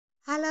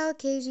Hello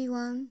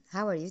KG.1,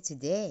 how are you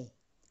today?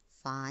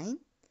 Fine?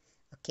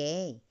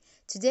 Okay,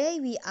 today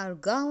we are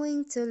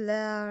going to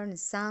learn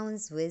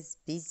sounds with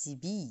busy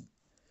bee,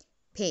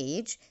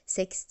 page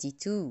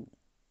 62.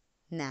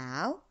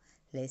 Now,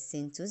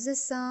 listen to the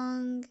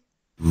song.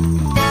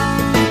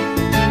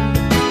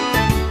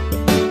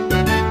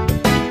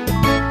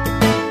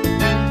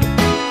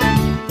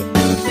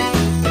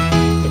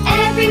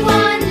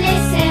 Everyone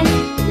listen,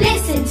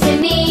 listen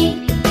to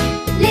me.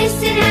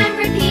 Listen and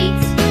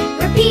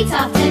repeat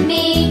after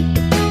me.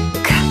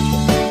 Cap.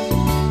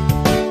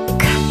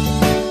 Cap.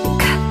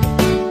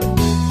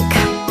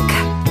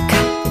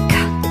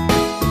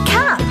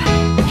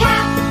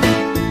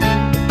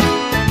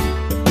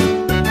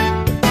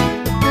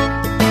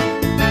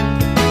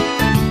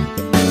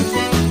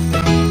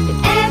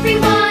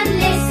 Everyone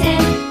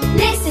listen,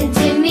 listen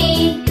to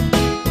me.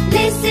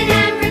 Listen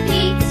and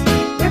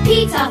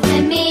repeat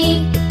after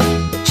me.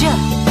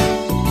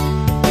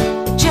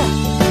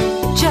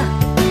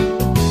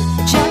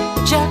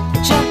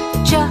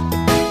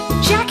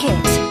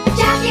 Jacket.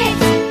 Jacket.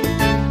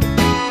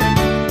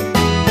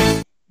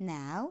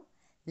 Now,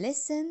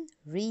 listen,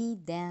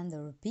 read and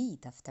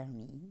repeat after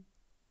me.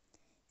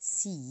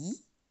 C,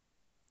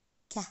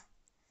 ca,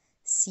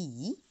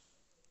 C,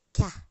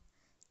 ca,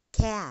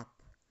 cap,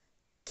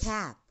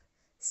 cap,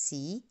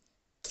 C,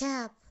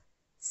 cap,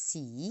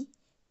 C,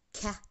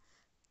 ca,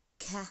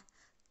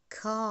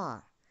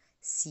 car,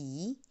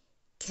 C,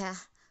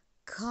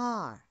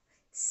 car,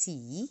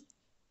 C,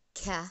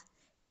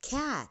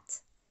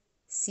 cat,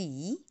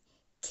 C,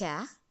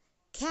 cat.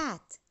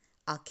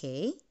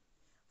 Okay,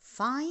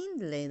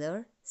 find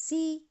letter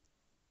C.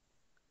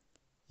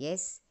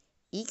 Yes,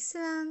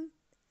 excellent.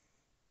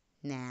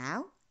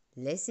 Now,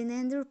 listen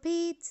and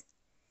repeat.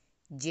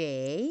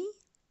 J,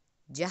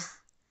 jah,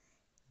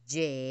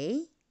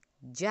 J,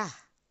 jah,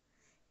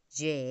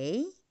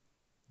 J,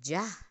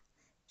 jah,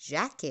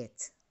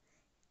 jacket,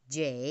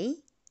 J,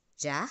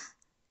 jah,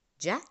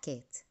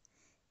 jacket,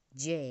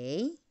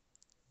 J,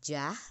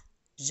 jah,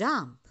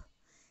 jump,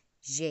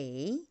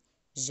 J,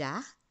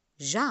 jah,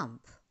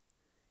 jump.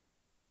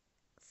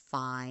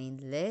 Find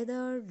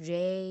letter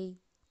J.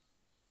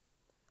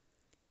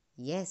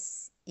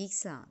 Yes,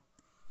 excellent.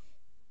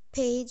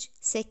 Page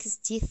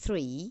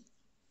 63.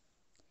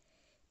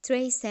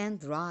 Trace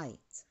and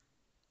write.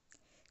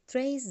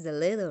 Trace the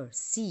letter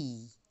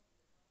C.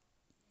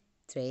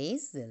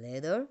 Trace the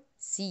letter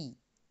C.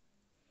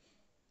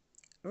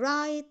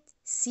 Write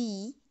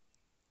C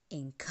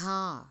in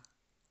car.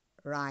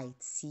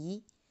 Write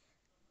C,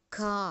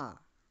 car.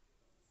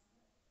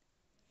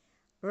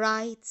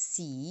 Write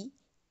C,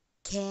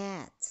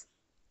 cat.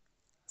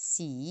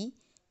 C,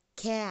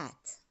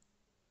 cat.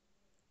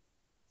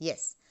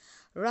 Yes.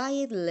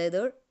 Write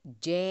letter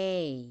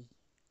J.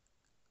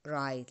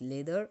 Write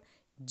letter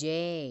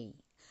J.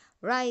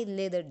 Write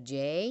letter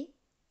J,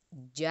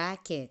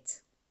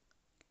 jacket.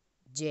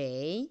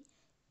 J,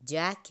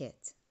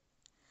 jacket.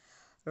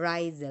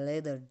 Write the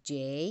letter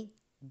J,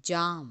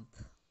 jump.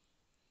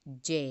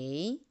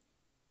 J,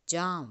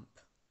 jump.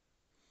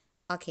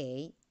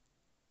 Okay.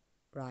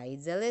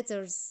 Write the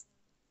letters.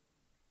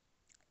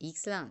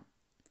 Excellent.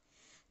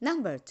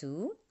 Number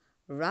 2,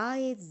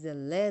 write the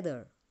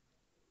letter.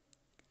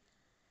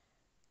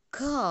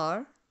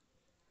 Car.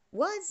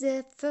 What's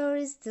the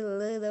first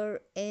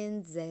letter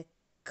in the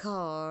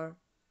car?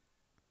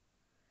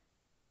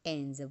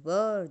 In the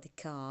word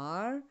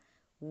car,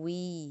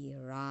 we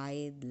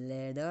write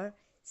letter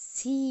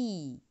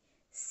C.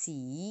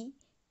 C,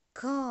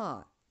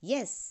 car.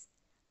 Yes,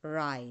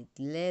 write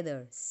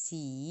letter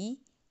C,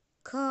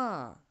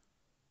 car.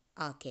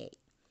 Okay.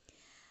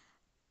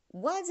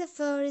 What's the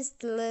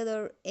first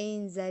letter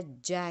in the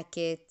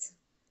jacket?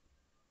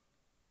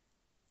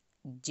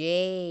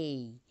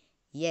 J.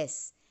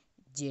 Yes,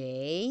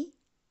 J,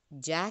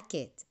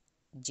 jacket.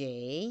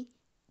 J,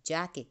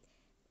 jacket.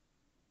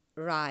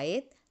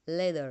 Write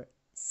letter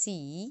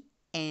C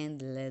and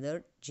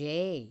letter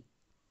J.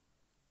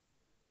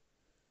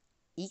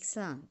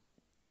 Excellent.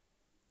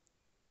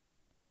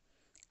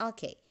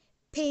 Okay,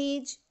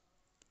 page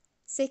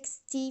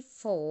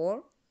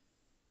 64.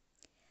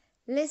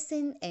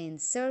 Listen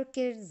and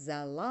circle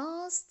the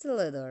last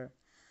letter.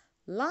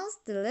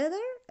 Last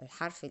letter,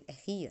 الحرف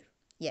الأخير.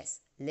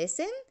 Yes,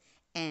 listen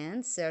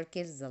and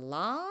circle the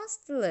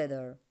last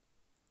letter.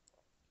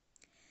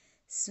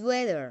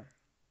 Sweater,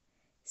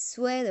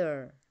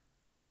 sweater,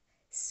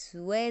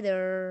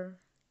 sweater.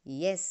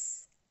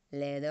 Yes,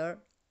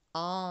 letter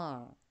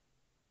R.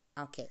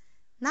 Okay.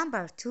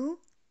 Number 2,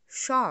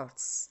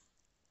 shorts,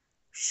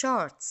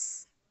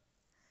 shorts,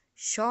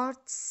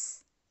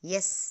 shorts.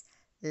 Yes,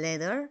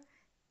 letter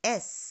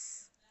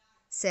S.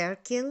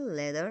 Circle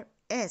letter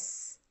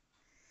S.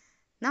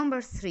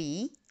 Number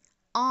 3,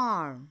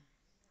 arm,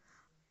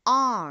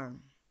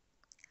 arm,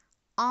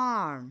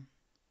 arm.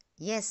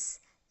 Yes,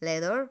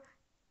 letter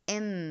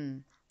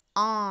M.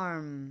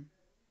 Arm.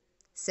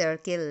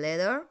 Circle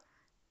letter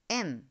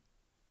M.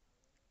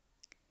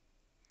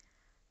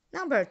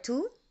 Number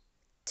 2,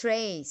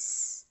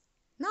 trace.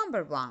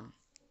 Number 1,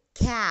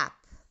 cap,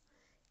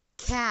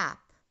 cap.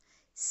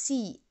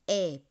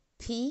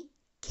 C-A-P,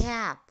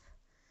 cap.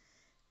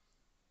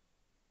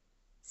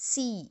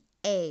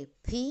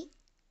 C-A-P,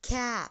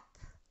 cap.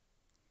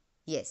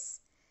 Yes.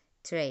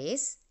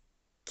 Trace,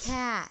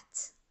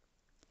 cat.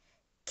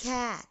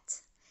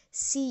 Cat.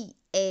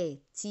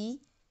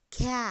 C-A-T,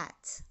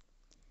 cat.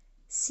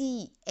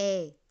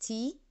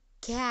 C-A-T,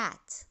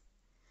 cat.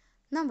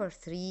 Number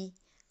 3,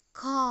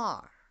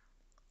 car.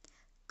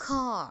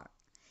 Car.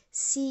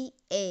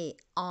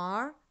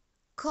 C-A-R,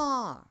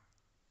 car.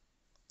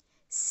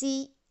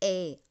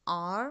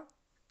 C-A-R,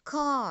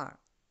 car.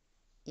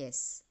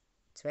 Yes.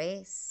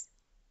 Trace.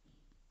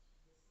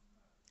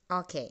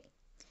 Okay.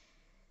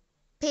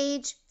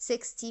 Page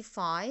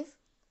 65.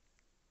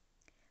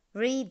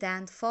 Read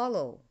and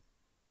follow.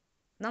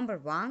 Number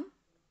 1.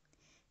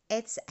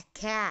 It's a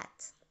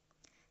cat.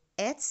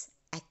 It's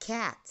a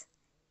cat.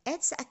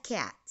 It's a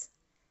cat.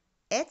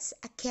 It's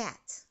a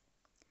cat.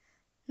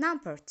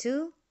 Number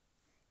 2.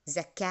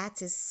 The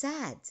cat is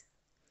sad.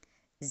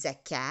 The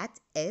cat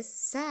is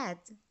sad.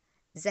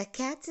 The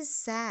cat is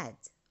sad.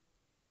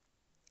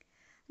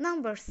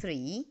 Number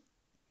 3.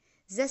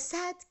 The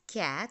sad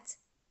cat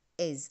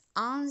is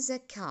on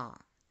the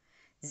car.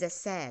 The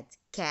sad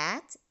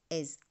cat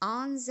is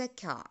on the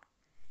car.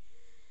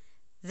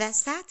 The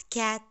sad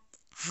cat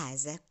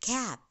has a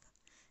cap.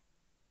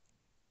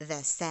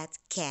 The sad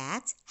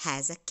cat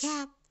has a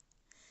cap.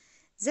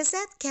 The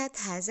sad cat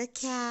has a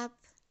cap.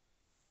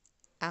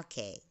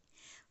 Okay.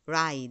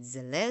 Write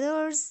the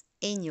letters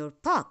in your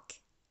book.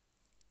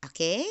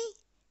 Okay?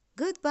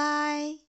 Goodbye.